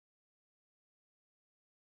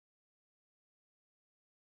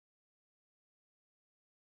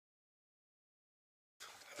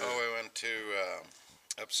went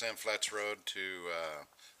to up Sand Flats Road to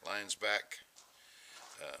Lions Back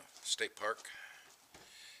State Park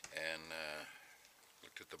and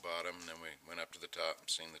looked at the bottom, and then we went up to the top and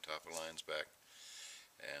seen the top of Lions Back.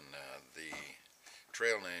 And the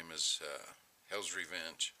trail name is Hell's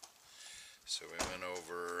Revenge. So we went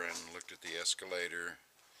over and looked at the escalator.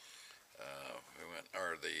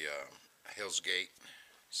 The Hell's Gate,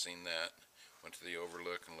 seen that. Went to the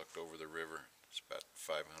overlook and looked over the river. It's about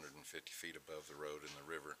 550 feet above the road in the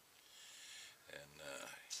river. And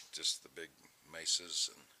just the big mesas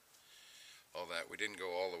and all that. We didn't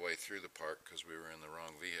go all the way through the park because we were in the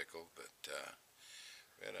wrong vehicle, but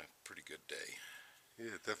we had a pretty good day.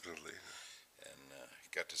 Yeah, definitely. And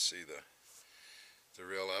got to see the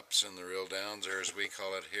real ups and the real downs, or as we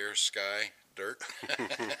call it here, sky, dirt.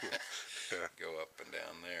 Yeah. Go up and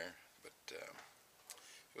down there. But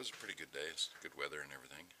it was a pretty good day. It's good weather and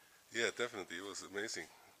everything. Yeah, definitely. It was amazing.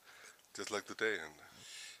 Just like today. And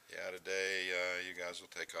yeah, today you guys will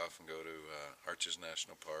take off and go to Arches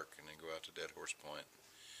National Park and then go out to Dead Horse Point.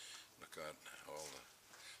 Look at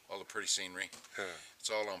all the pretty scenery. yeah. It's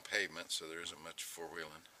all on pavement, so there isn't much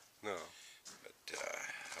four-wheeling. No. But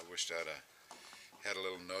I wished I'd had a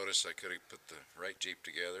little notice. I could have put the right Jeep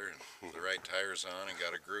together and the right tires on and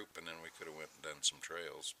got a group, and then we could have went and done some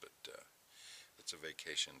trails. But it's a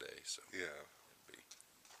vacation day, so Yeah.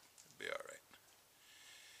 it'd be all right.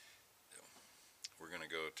 So we're going to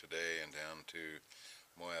go today and down to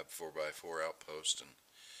Moab 4x4 outpost and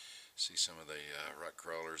see some of the rock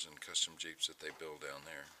crawlers and custom Jeeps that they build down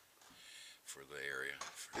there for the area.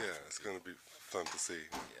 Yeah, it's going to be fun to see.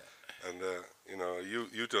 Yeah. And you know,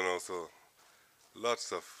 you done also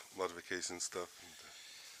lots of modification stuff.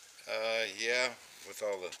 Yeah, with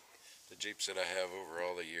all the Jeeps that I have over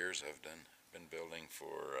all the years, I've been building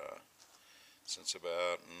for since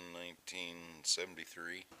about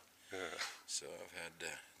 1973. Yeah. So I've had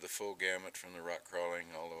the full gamut from the rock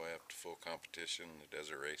crawling all the way up to full competition, the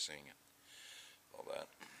desert racing, and all that.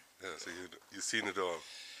 Yeah, so you've seen it all.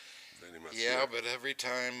 Very much. Yeah, but every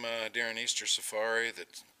time during Easter Safari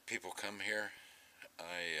that people come here,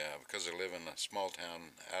 because I live in a small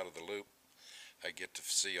town out of the loop, I get to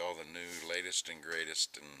see all the new latest and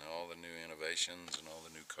greatest and all the new innovations and all the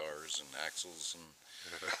new cars and axles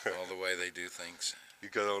and all the way they do things. You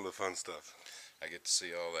got all the fun stuff. I get to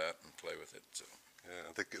see all that and play with it. So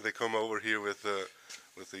Yeah, they come over here with the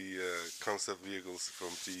concept vehicles from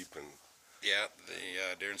Jeep and yeah,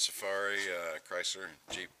 during Safari, Chrysler and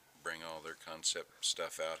Jeep bring all their concept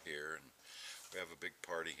stuff out here, and we have a big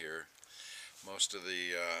party here. Most of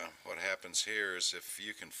the what happens here is if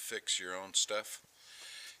you can fix your own stuff,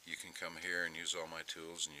 you can come here and use all my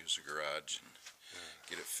tools and use the garage and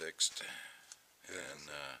get it fixed. Yeah. And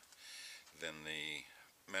then the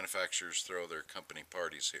manufacturers throw their company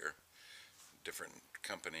parties here, different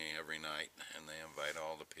company every night, and they invite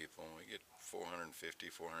all the people, and we get 450,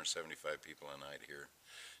 475 people a night here.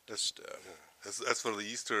 Just that's for the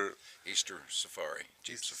Easter Safari,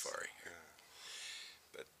 Jeep Safari here.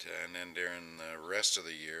 But and then during the rest of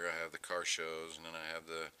the year, I have the car shows, and then I have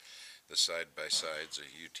the side-by-sides,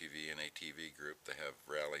 a UTV and ATV group. They have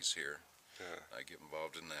rallies here. Yeah. I get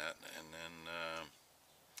involved in that, and then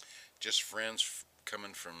just friends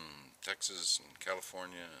coming from Texas and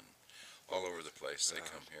California and all over the place. They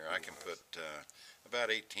come here. I can put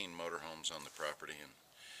about 18 motorhomes on the property, and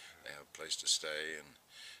they have a place to stay, and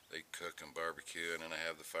they cook and barbecue, and then I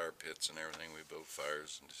have the fire pits and everything. We build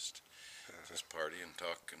fires and just party and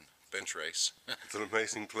talk and bench race. It's an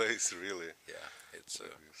amazing place, really. Yeah,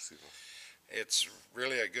 it's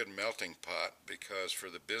really a good melting pot, because for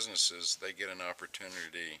the businesses, they get an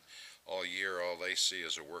opportunity all year. All they see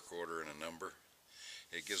is a work order and a number.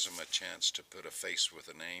 It gives them a chance to put a face with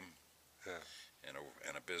a name. Yeah.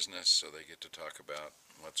 And a business, so they get to talk about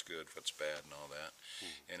what's good, what's bad, and all that.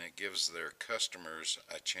 And it gives their customers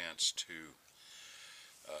a chance to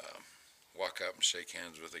walk up and shake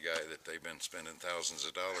hands with a guy that they've been spending thousands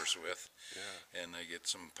of dollars with. Yeah. And they get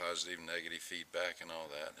some positive, negative feedback and all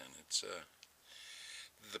that. And it's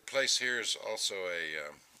the place here is also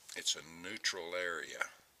it's a neutral area.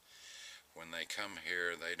 When they come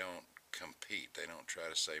here, they don't compete. They don't try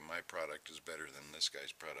to say my product is better than this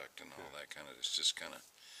guy's product and all that kind of. It's just kind of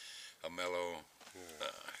a mellow,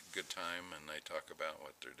 good time, and they talk about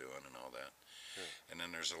what they're doing and all that. And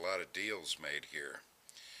then there's a lot of deals made here.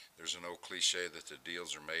 There's an old cliche that the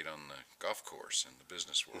deals are made on the golf course in the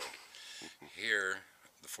business world. Here,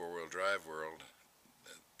 the four-wheel drive world,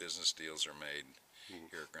 the business deals are made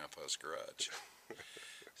here at Grandpa's garage.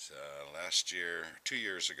 So 2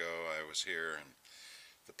 years ago, I was here, and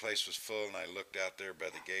the place was full, and I looked out there by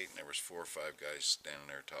the gate, and there was 4 or 5 guys standing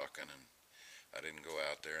there talking, and I didn't go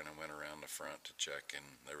out there, and I went around the front to check,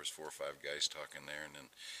 and there was 4 or 5 guys talking there. And then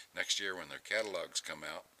next year when their catalogs come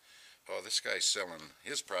out, oh, this guy's selling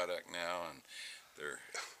his product now, and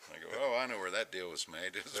I go, oh, I know where that deal was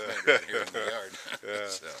made. It was made right here in the yard. Yeah.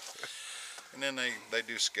 So, and then they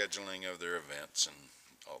do scheduling of their events and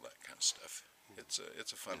all that kind of stuff. It's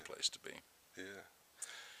a fun place to be. Yeah.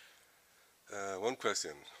 One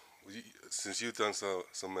question. Since you've done so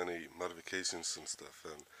many modifications and stuff,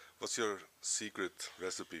 and what's your secret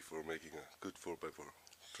recipe for making a good 4x4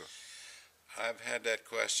 truck? I've had that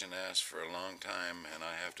question asked for a long time, and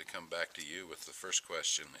I have to come back to you with the first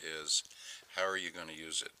question is, how are you going to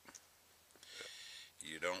use it?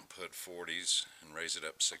 You don't put 40s and raise it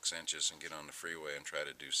up 6 inches and get on the freeway and try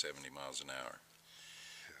to do 70 miles an hour.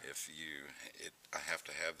 I have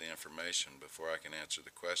to have the information before I can answer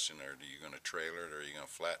the question. Are you going to trailer it? Are you going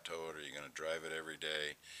to flat tow it? Are you going to drive it every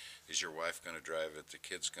day? Is your wife going to drive it? The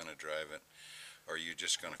kid's going to drive it? Are you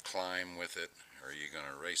just going to climb with it? Are you going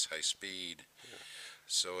to race high speed? Yeah.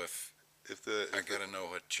 So I got to know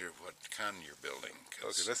what kind you're building.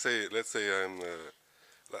 Okay, let's say I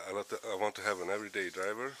want to have an everyday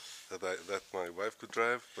driver that my wife could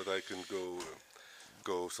drive, but I can go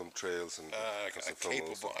some trails and a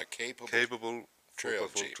capable trail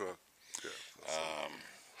 4x4 Jeep. truck. Yeah,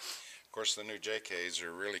 Of course, the new JKs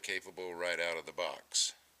are really capable right out of the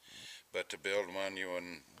box. But to build one, you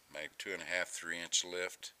want make 2.5, 3-inch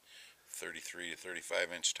lift, 33 to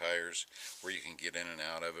 35-inch tires, where you can get in and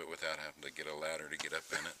out of it without having to get a ladder to get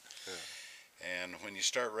up in it. Yeah. And when you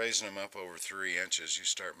start raising them up over 3 inches, you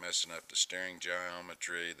start messing up the steering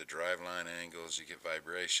geometry, the driveline angles, you get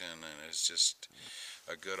vibration, and it's just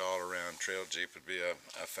a good all-around trail Jeep. Would be a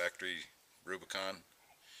factory Rubicon,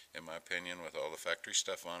 in my opinion, with all the factory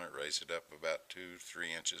stuff on it. Raise it up about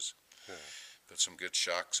 2-3 inches. Yeah. Put some good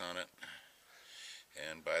shocks on it,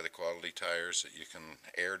 and buy the quality tires that you can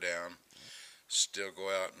air down, still go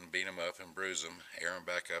out and beat them up and bruise them, air them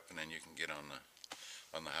back up, and then you can get on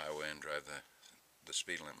the highway and drive the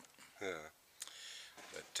speed limit. Yeah.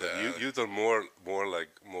 But you've done more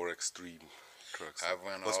extreme trucks. I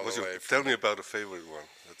went all the way. Tell me about a favorite one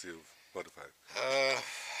that you've modified.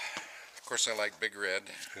 Of course, I like Big Red.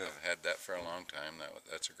 Yeah. I've had that for a long time.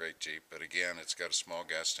 That's a great Jeep. But again, it's got a small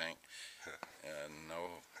gas tank, and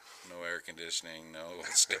no air conditioning, no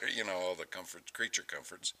all the creature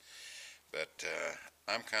comforts. But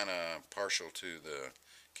I'm kind of partial to the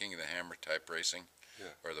King of the Hammer type racing,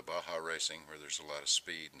 or the Baja racing, where there's a lot of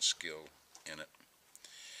speed and skill in it.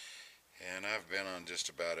 And I've been on just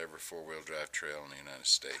about every 4-wheel drive trail in the United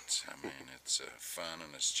States. I mean, it's fun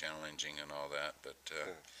and it's challenging and all that, but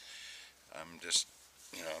I'm just,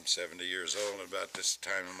 I'm 70 years old, and about this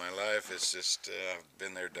time in my life, it's just, I've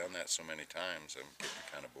been there, done that so many times, I'm getting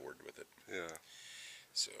kind of bored with it. Yeah.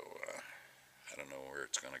 So, I don't know where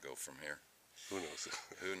it's going to go from here. Who knows?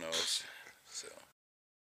 Who knows? So.